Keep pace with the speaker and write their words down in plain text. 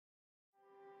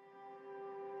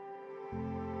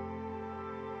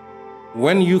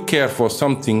When you care for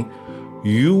something,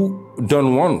 you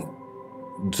don't want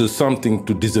something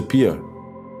to disappear.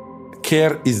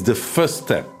 Care is the first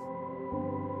step.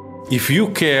 If you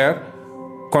care,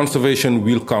 conservation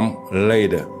will come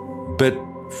later. But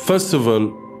first of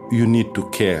all, you need to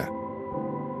care.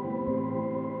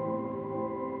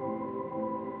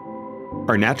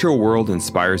 Our natural world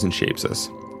inspires and shapes us,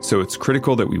 so it's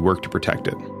critical that we work to protect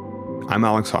it. I'm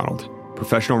Alex Honnold,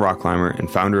 professional rock climber and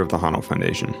founder of the Honnold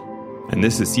Foundation, and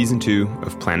this is Season 2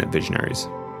 of Planet Visionaries.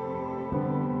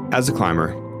 As a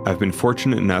climber, I've been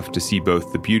fortunate enough to see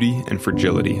both the beauty and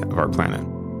fragility of our planet.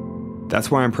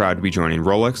 That's why I'm proud to be joining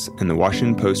Rolex and the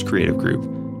Washington Post Creative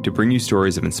Group to bring you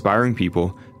stories of inspiring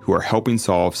people who are helping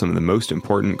solve some of the most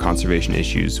important conservation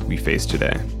issues we face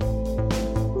today.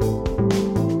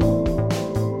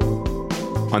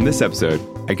 On this episode,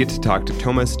 I get to talk to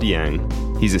Thomas Dieng.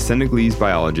 He's a Senegalese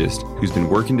biologist who's been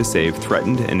working to save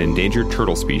threatened and endangered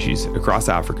turtle species across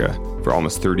Africa for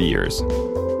almost 30 years.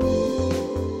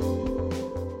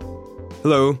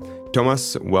 Hello,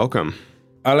 Thomas, welcome.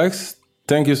 Alex,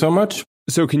 thank you so much.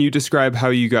 So can you describe how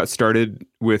you got started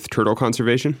with turtle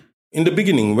conservation? In the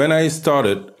beginning, when I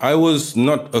started, I was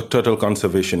not a turtle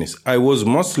conservationist. I was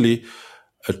mostly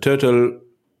a turtle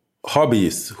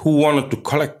hobbyist who wanted to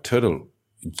collect turtle.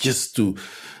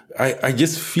 I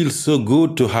just feel so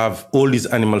good to have all these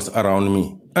animals around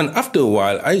me. And after a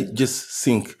while, I just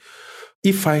think,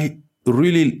 if I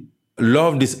really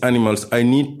love these animals, I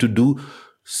need to do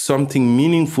something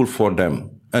meaningful for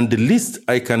them. And the least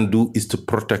I can do is to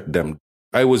protect them.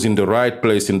 I was in the right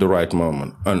place in the right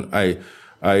moment. And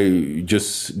I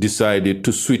just decided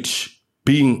to switch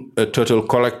being a turtle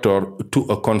collector to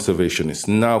a conservationist.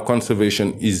 Now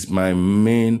conservation is my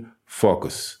main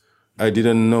focus. I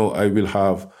didn't know I will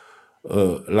have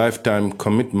a lifetime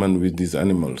commitment with these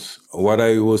animals. What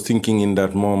I was thinking in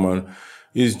that moment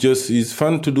is it's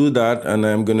fun to do that, and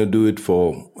I'm going to do it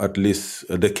for at least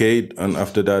a decade, and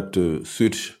after that to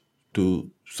switch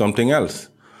to something else.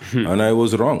 And I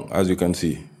was wrong, as you can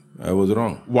see. I was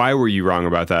wrong. Why were you wrong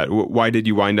about that? Why did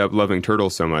you wind up loving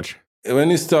turtles so much?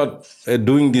 When you start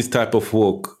doing this type of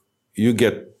work, you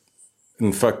get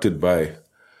infected by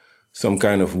some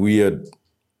kind of weird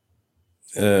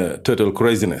turtle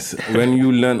craziness. When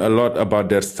you learn a lot about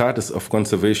their status of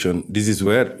conservation, this is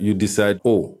where you decide,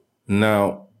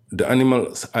 now the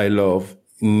animals I love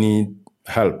need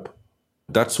help.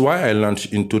 That's why I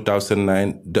launched in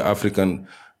 2009 the African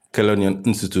Colonial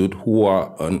Institute, who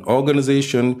are an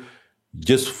organization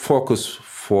just focused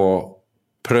for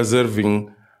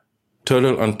preserving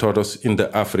turtle and tortoise in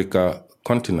the Africa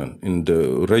continent, in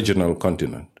the regional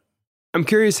continent. I'm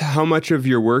curious how much of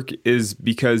your work is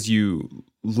because you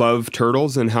love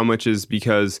turtles and how much is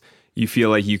because you feel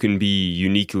like you can be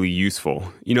uniquely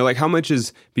useful. How much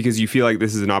is because you feel like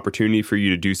this is an opportunity for you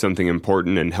to do something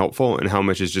important and helpful, and how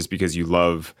much is just because you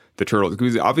love the turtles?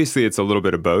 Because obviously it's a little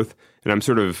bit of both. And I'm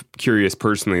sort of curious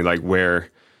personally, where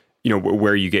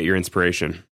you get your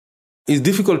inspiration. It's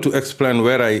difficult to explain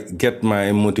where I get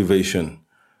my motivation.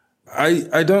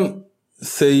 I don't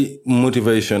say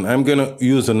motivation. I'm going to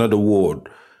use another word.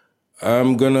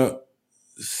 I'm going to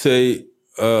say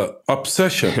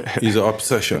obsession is an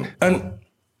obsession. And,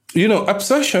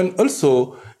 obsession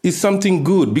also is something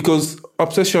good, because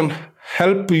obsession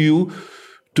help you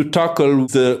to tackle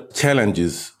the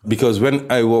challenges. Because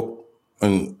when I work,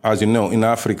 as you know, in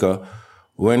Africa,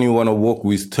 when you want to work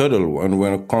with turtle and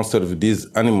when you conserve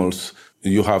these animals,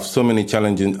 you have so many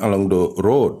challenges along the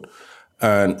road.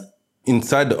 And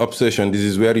inside the obsession, this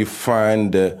is where you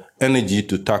find the energy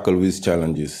to tackle these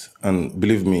challenges. And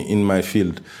believe me, in my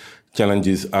field,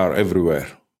 challenges are everywhere.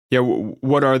 Yeah,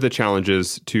 what are the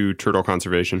challenges to turtle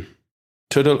conservation?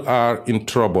 Turtles are in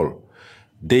trouble.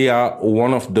 They are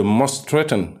one of the most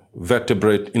threatened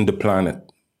vertebrate in the planet,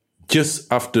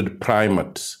 just after the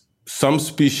primates. Some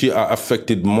species are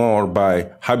affected more by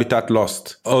habitat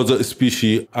loss. Other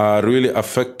species are really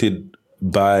affected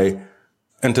by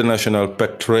international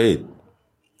pet trade,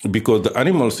 because the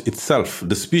animals itself,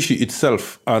 the species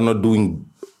itself, are not doing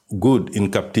good in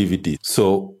captivity.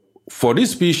 So for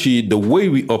this species, the way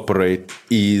we operate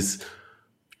is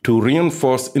to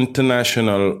reinforce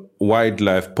international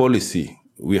wildlife policy.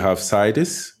 We have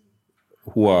CITES,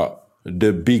 who are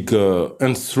the big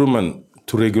instrument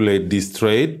to regulate this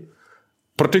trade.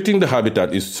 Protecting the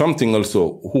habitat is something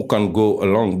also who can go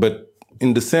along, but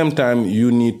in the same time,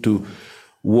 you need to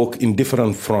work in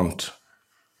different fronts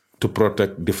to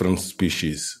protect different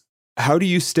species. How do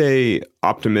you stay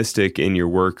optimistic in your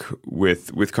work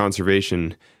with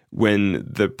conservation when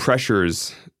the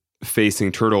pressures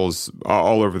facing turtles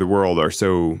all over the world are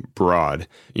so broad.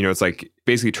 It's like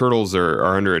basically turtles are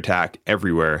under attack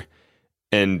everywhere.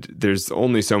 And there's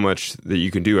only so much that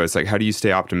you can do. It's like, how do you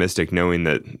stay optimistic knowing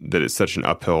that it's such an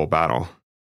uphill battle?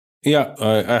 Yeah,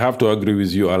 I have to agree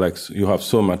with you, Alex. You have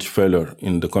so much failure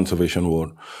in the conservation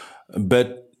world.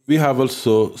 But we have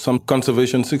also some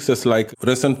conservation success. Like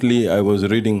recently, I was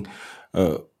reading,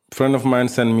 a friend of mine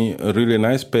sent me a really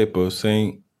nice paper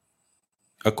saying,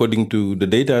 according to the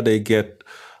data they get,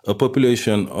 a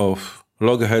population of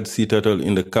loggerhead sea turtle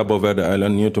in the Cabo Verde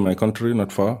island, near to my country,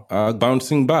 not far, are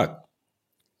bouncing back.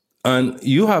 And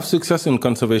you have success in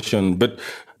conservation, but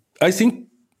I think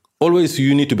always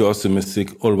you need to be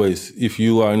optimistic. Always, if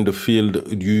you are in the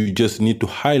field, you just need to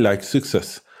highlight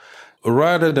success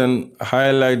rather than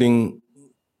highlighting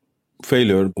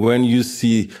failure. When you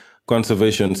see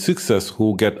conservation success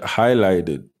who get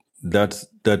highlighted, that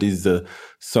is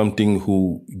something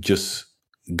who just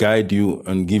guide you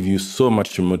and give you so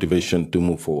much motivation to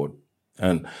move forward.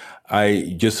 And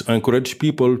I just encourage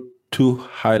people to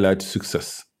highlight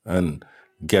success and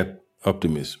get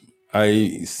optimism.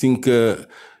 I think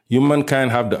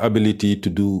humankind have the ability to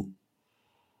do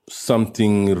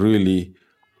something really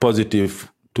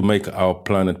positive to make our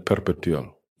planet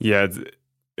perpetual. Yeah,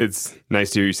 it's nice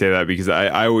to hear you say that, because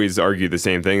I always argue the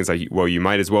same thing. It's like, well, you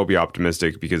might as well be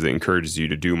optimistic because it encourages you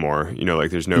to do more. Like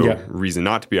there's no reason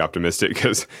not to be optimistic,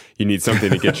 because you need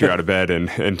something to get you out of bed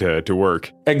and to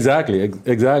work. Exactly.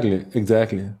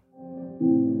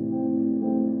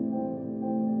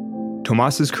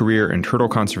 Thomas's career in turtle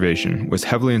conservation was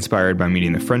heavily inspired by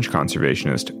meeting the French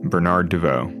conservationist Bernard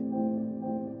Devaux.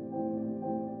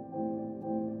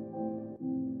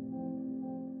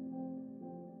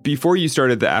 Before you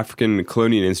started the African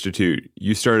Cloning Institute,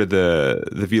 you started the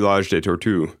Village des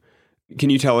Tortues. Can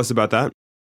you tell us about that?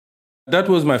 That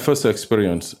was my first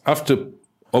experience. After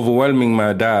overwhelming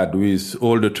my dad with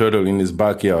all the turtle in his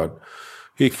backyard,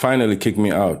 he finally kicked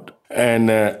me out. And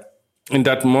in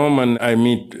that moment, I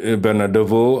meet Bernard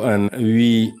Devaux, and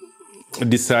we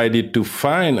decided to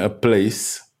find a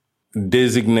place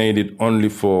designated only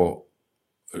for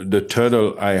the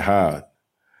turtle I had.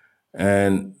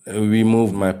 And we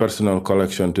moved my personal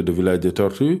collection to the Village des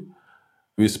Tortues.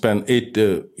 We spent 8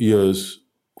 years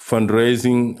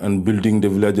fundraising and building the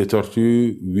Village des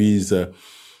Tortues with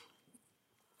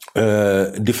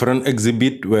different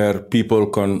exhibit where people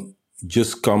can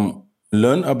just come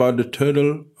learn about the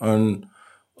turtle and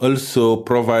also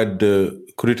provide the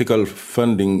critical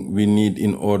funding we need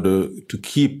in order to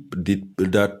keep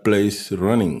that place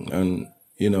running. And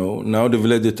now the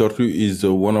Village des Tortues is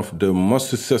one of the most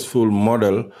successful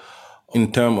model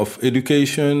in terms of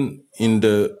education in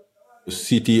the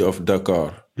city of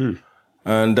Dakar.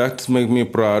 And that makes me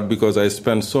proud, because I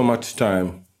spent so much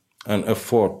time and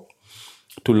effort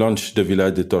to launch the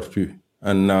Village des Tortues.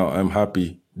 And now I'm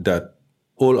happy that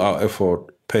all our effort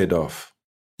paid off.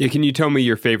 Yeah, can you tell me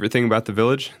your favorite thing about the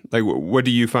village? Like, what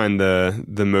do you find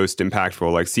the most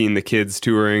impactful? Like seeing the kids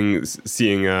touring,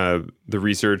 seeing the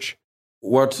research?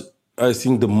 What I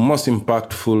think the most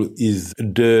impactful is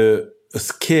the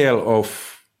scale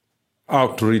of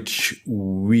outreach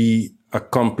we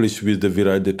accomplish with the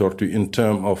Village des Tortues in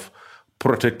terms of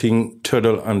protecting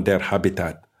turtle and their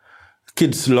habitat.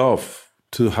 Kids love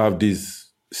to have this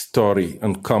story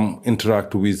and come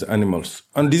interact with animals.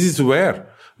 And this is where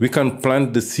we can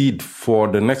plant the seed for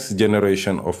the next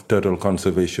generation of turtle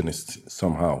conservationists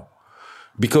somehow.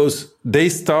 Because they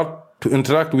start to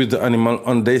interact with the animal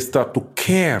and they start to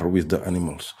care with the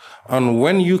animals. And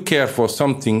when you care for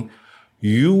something,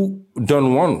 you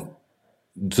don't want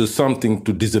something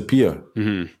to disappear.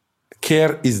 Mm-hmm.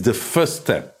 Care is the first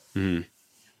step. Mm-hmm.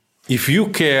 If you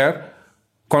care,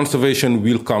 conservation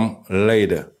will come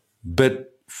later. But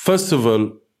first of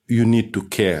all, you need to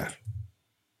care.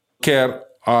 Care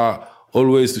are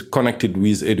always connected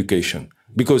with education,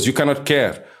 because you cannot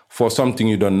care for something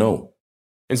you don't know.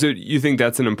 And so you think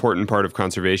that's an important part of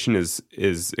conservation is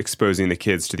exposing the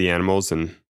kids to the animals?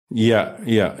 And Yeah.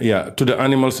 To the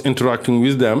animals, interacting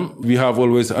with them. We have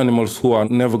always animals who are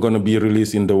never going to be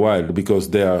released in the wild because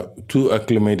they are too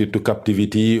acclimated to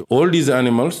captivity. All these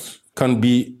animals can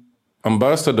be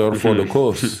ambassador for the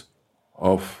cause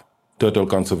of turtle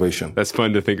conservation. That's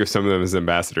fun to think of some of them as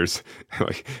ambassadors.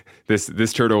 Like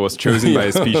this turtle was chosen by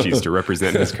a species to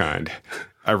represent his kind.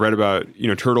 I read about,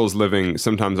 turtles living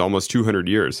sometimes almost 200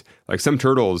 years. Like some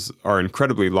turtles are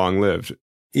incredibly long-lived.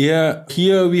 Yeah,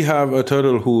 here we have a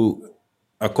turtle who,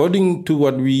 according to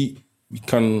what we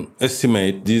can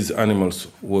estimate, these animals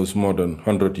was more than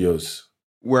 100 years.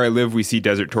 Where I live, we see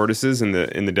desert tortoises in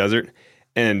the desert,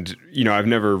 And, I've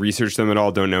never researched them at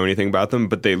all, don't know anything about them,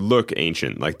 but they look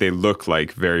ancient. Like they look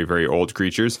like very, very old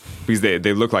creatures because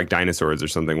they look like dinosaurs or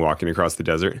something walking across the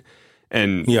desert.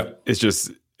 And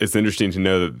it's interesting to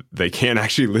know that they can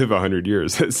actually live 100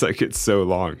 years. It's so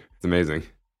long. It's amazing.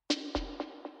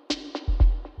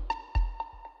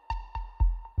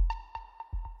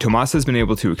 Thomas has been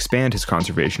able to expand his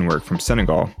conservation work from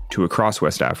Senegal to across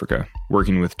West Africa,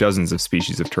 working with dozens of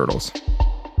species of turtles.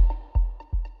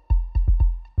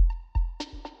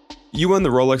 You won the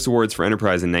Rolex Awards for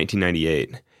Enterprise in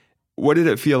 1998. What did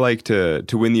it feel like to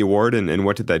win the award, and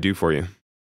what did that do for you?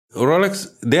 Rolex,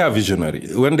 they are visionary.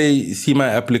 When they see my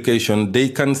application, they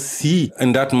can see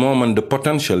in that moment the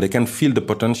potential. They can feel the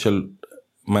potential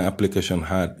my application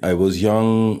had. I was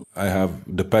young. I have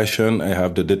the passion. I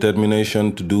have the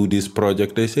determination to do this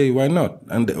project. They say, why not?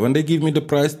 And when they give me the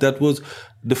prize, that was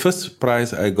the first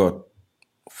prize I got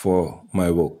for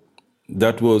my work.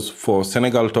 That was for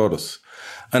Senegal tortoise.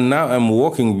 And now I'm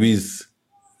working with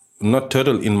not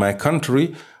turtle in my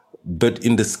country, but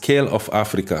in the scale of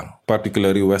Africa,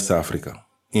 particularly West Africa,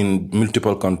 in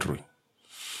multiple countries.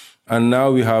 And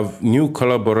now we have new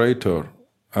collaborator,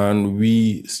 and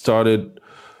we started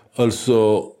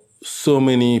also so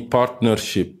many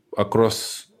partnership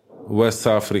across West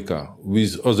Africa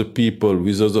with other people,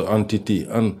 with other entities.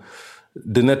 And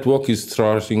the network is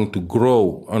starting to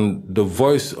grow, and the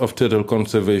voice of turtle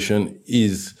conservation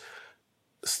is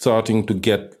starting to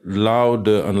get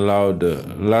louder and louder.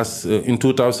 In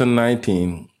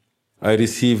 2019, I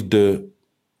received the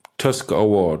Tusk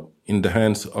Award in the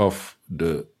hands of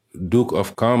the Duke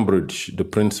of Cambridge, the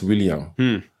Prince William.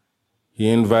 He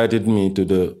invited me to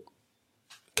the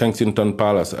Kensington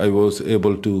Palace. I was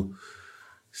able to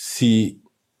see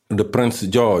the Prince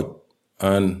George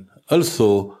and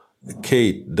also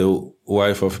Kate, the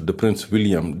wife of the Prince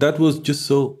William. That was just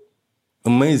so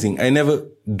amazing. I never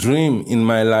dreamed in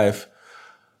my life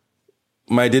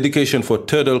my dedication for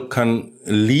turtle can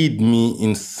lead me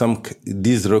in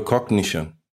this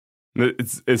recognition.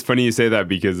 It's funny you say that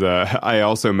because I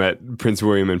also met Prince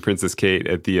William and Princess Kate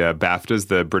at the BAFTAs,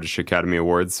 the British Academy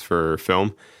Awards for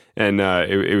film. And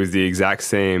it was the exact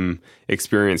same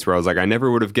experience where I was like, I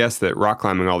never would have guessed that rock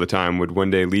climbing all the time would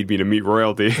one day lead me to meet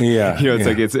royalty. Yeah,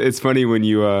 it's funny when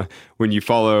you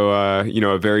follow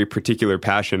a very particular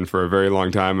passion for a very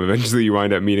long time. Eventually, you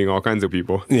wind up meeting all kinds of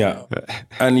people. Yeah,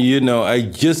 and I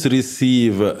just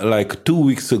received like 2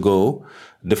 weeks ago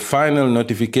the final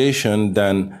notification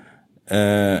that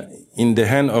in the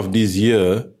end of this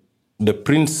year, the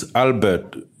Prince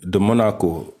Albert, the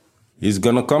Monaco, he's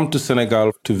going to come to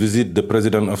Senegal to visit the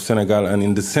president of Senegal, and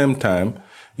in the same time,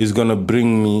 he's going to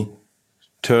bring me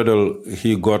turtle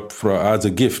he got as a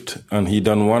gift, and he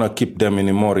don't want to keep them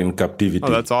anymore in captivity.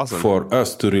 Oh, that's awesome. For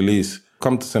us to release.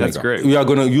 Come to Senegal. That's great. We are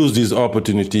going to use this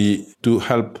opportunity to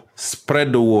help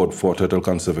spread the word for turtle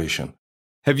conservation.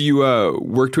 Have you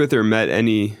worked with or met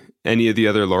any of the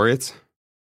other laureates?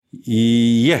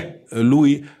 Yeah,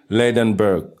 Louis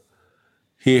Leidenberg.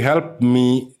 He helped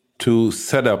me to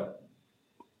set up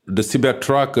the Seabed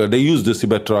tracker. They use the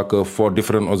Seabed tracker for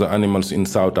different other animals in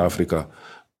South Africa.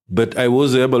 But I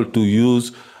was able to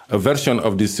use a version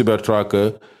of the Seabed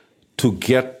tracker to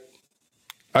get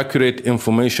accurate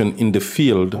information in the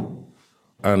field.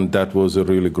 And that was a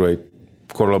really great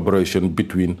collaboration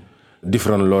between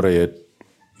different laureates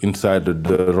inside the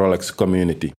Rolex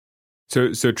community.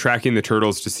 So tracking the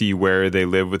turtles to see where they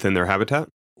live within their habitat?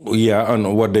 Yeah,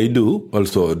 and what they do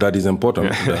also, that is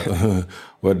important.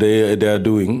 What they are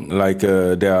doing, like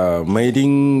they are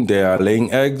mating, they are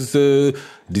laying eggs,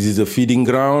 this is a feeding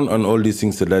ground, and all these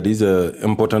things. That is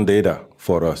important data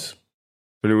for us.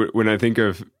 When I think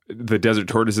of the desert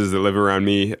tortoises that live around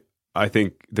me, I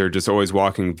think they're just always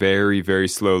walking very, very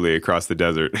slowly across the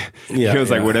desert. Yeah,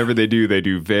 it's like whatever they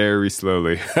do very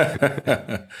slowly.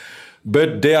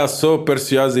 But they are so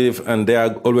persuasive, and they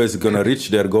are always going to reach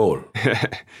their goal.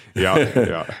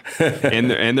 Yeah.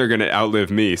 And they're going to outlive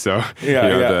me, so they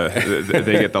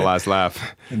get the last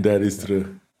laugh. That is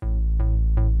true.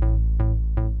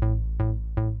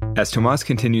 As Thomas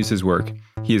continues his work,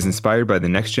 he is inspired by the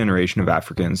next generation of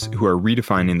Africans who are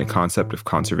redefining the concept of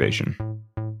conservation.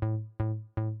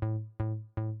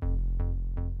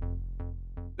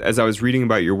 As I was reading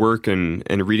about your work and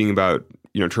reading about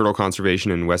turtle conservation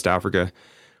in West Africa,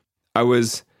 I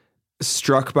was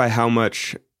struck by how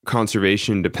much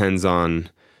conservation depends on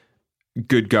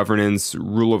good governance,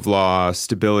 rule of law,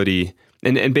 stability,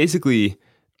 and basically,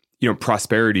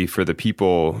 prosperity for the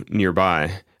people nearby.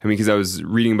 I mean, because I was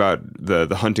reading about the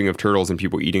hunting of turtles and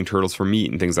people eating turtles for meat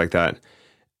and things like that.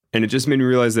 And it just made me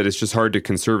realize that it's just hard to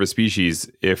conserve a species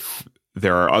if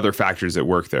there are other factors at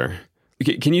work there.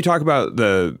 Can you talk about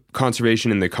the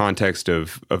conservation in the context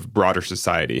of broader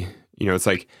society? It's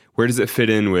like, where does it fit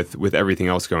in with everything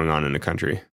else going on in the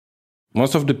country?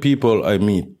 Most of the people I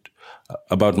meet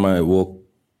about my work,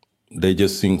 they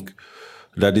just think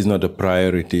that is not a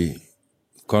priority.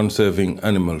 Conserving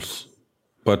animals,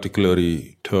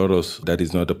 particularly turtles, that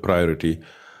is not a priority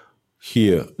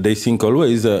here. They think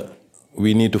always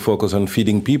we need to focus on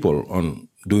feeding people, on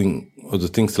doing other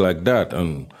things like that,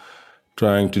 and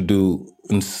trying to do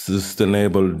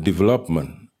sustainable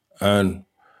development. And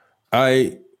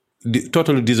I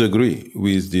totally disagree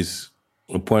with this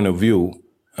point of view.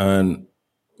 And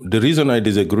the reason I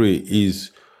disagree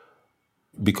is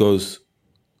because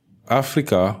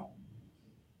Africa,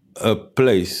 a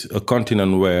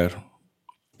continent where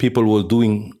people were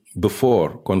doing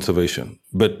before conservation,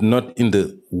 but not in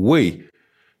the way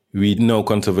we know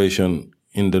conservation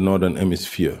in the Northern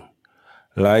Hemisphere.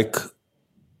 Like,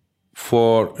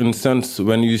 for instance,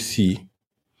 when you see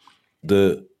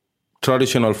the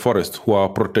traditional forests who are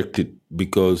protected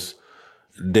because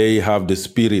they have the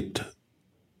spirit,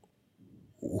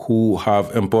 who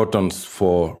have importance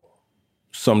for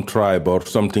some tribe or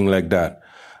something like that,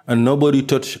 and nobody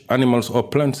touch animals or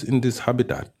plants in this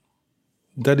habitat.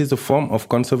 That is a form of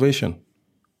conservation.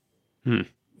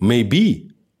 Maybe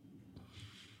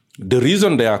the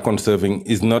reason they are conserving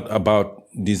is not about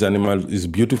these animals is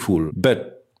beautiful,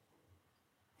 but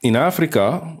in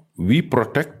Africa, we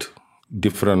protect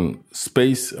different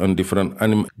space and different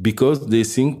animals because they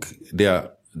think they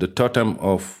are the totem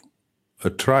of a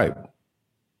tribe.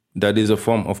 That is a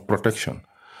form of protection.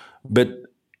 But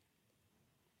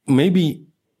maybe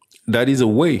that is a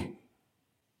way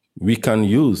we can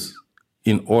use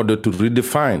in order to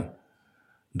redefine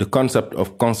the concept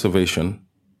of conservation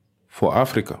for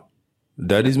Africa.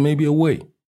 That is maybe a way.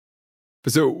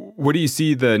 So what do you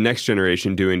see the next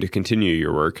generation doing to continue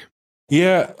your work?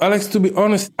 Yeah, Alex, to be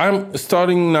honest, I'm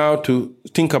starting now to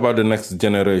think about the next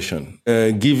generation,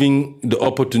 giving the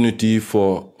opportunity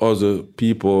for other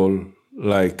people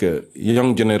like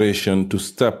young generation to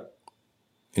step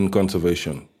in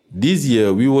conservation. This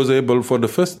year, we was able for the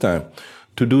first time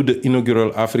to do the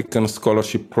inaugural African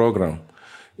Scholarship Program.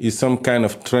 It's some kind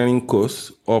of training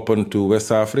course open to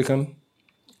West African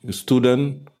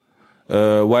students,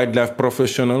 wildlife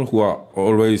professionals who are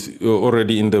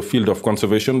already in the field of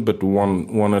conservation but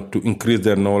wanted to increase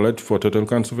their knowledge for turtle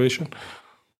conservation.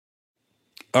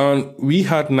 And we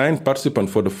had 9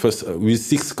 participants for the first, with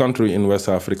 6 countries in West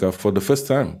Africa for the first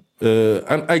time.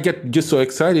 And I get just so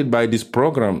excited by this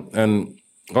program, and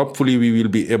hopefully we will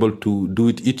be able to do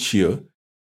it each year.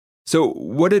 So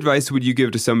what advice would you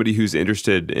give to somebody who's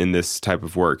interested in this type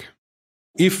of work?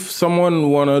 If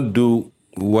someone want to do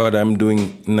what I'm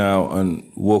doing now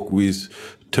and work with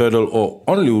turtle or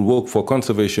only work for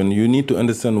conservation, you need to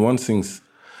understand one thing.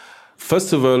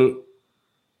 First of all,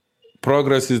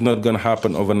 progress is not going to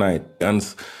happen overnight. And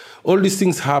all these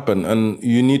things happen, and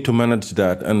you need to manage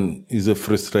that, and it's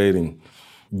frustrating.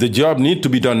 The job needs to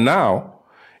be done now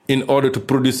in order to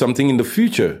produce something in the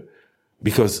future,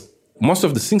 because most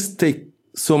of the things take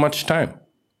so much time.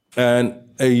 And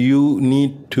you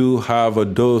need to have a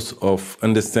dose of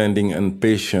understanding and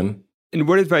patience. And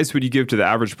what advice would you give to the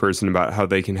average person about how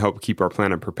they can help keep our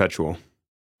planet perpetual?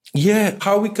 Yeah,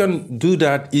 how we can do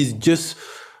that is just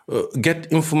get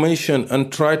information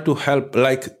and try to help,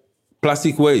 like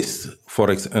plastic waste, for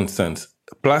instance.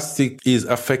 Plastic is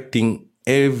affecting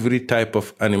every type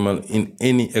of animal in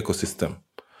any ecosystem.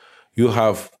 You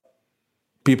have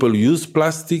people use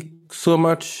plastic so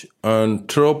much and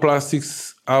throw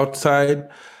plastics outside.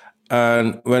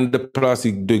 And when the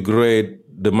plastic degrades,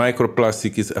 the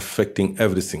microplastic is affecting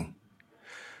everything.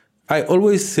 I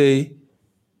always say,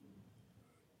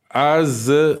 as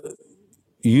a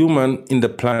human in the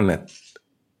planet,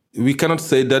 we cannot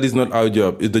say that is not our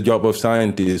job. It's the job of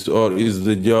scientists, or is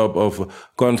the job of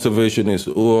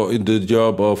conservationists, or it's the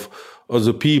job of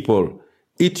other people.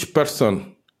 Each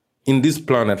person in this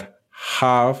planet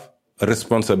have a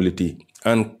responsibility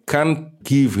and can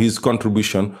give his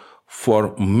contribution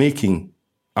for making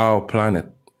our planet,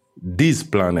 this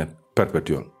planet,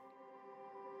 perpetual.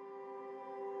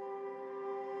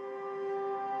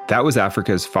 That was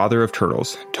Africa's father of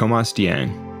turtles, Thomas Dieng.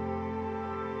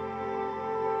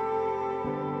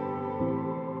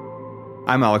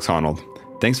 I'm Alex Honnold.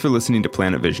 Thanks for listening to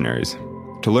Planet Visionaries.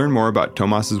 To learn more about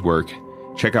Thomas's work,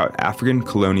 check out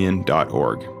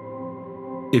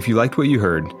africancolonian.org. If you liked what you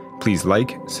heard, please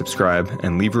like, subscribe,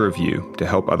 and leave a review to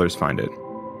help others find it.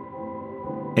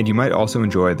 And you might also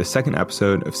enjoy the second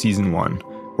episode of Season 1,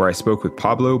 where I spoke with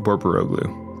Pablo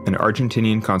Borboroglu, an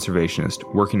Argentinian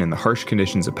conservationist working in the harsh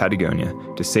conditions of Patagonia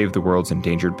to save the world's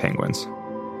endangered penguins.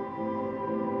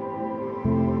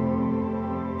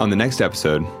 On the next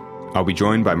episode, I'll be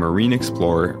joined by marine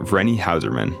explorer Vreni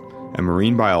Hauserman, a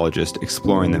marine biologist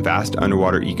exploring the vast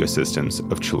underwater ecosystems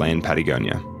of Chilean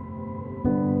Patagonia.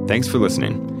 Thanks for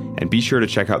listening, and be sure to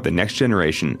check out the next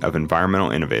generation of environmental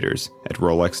innovators at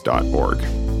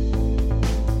Rolex.org.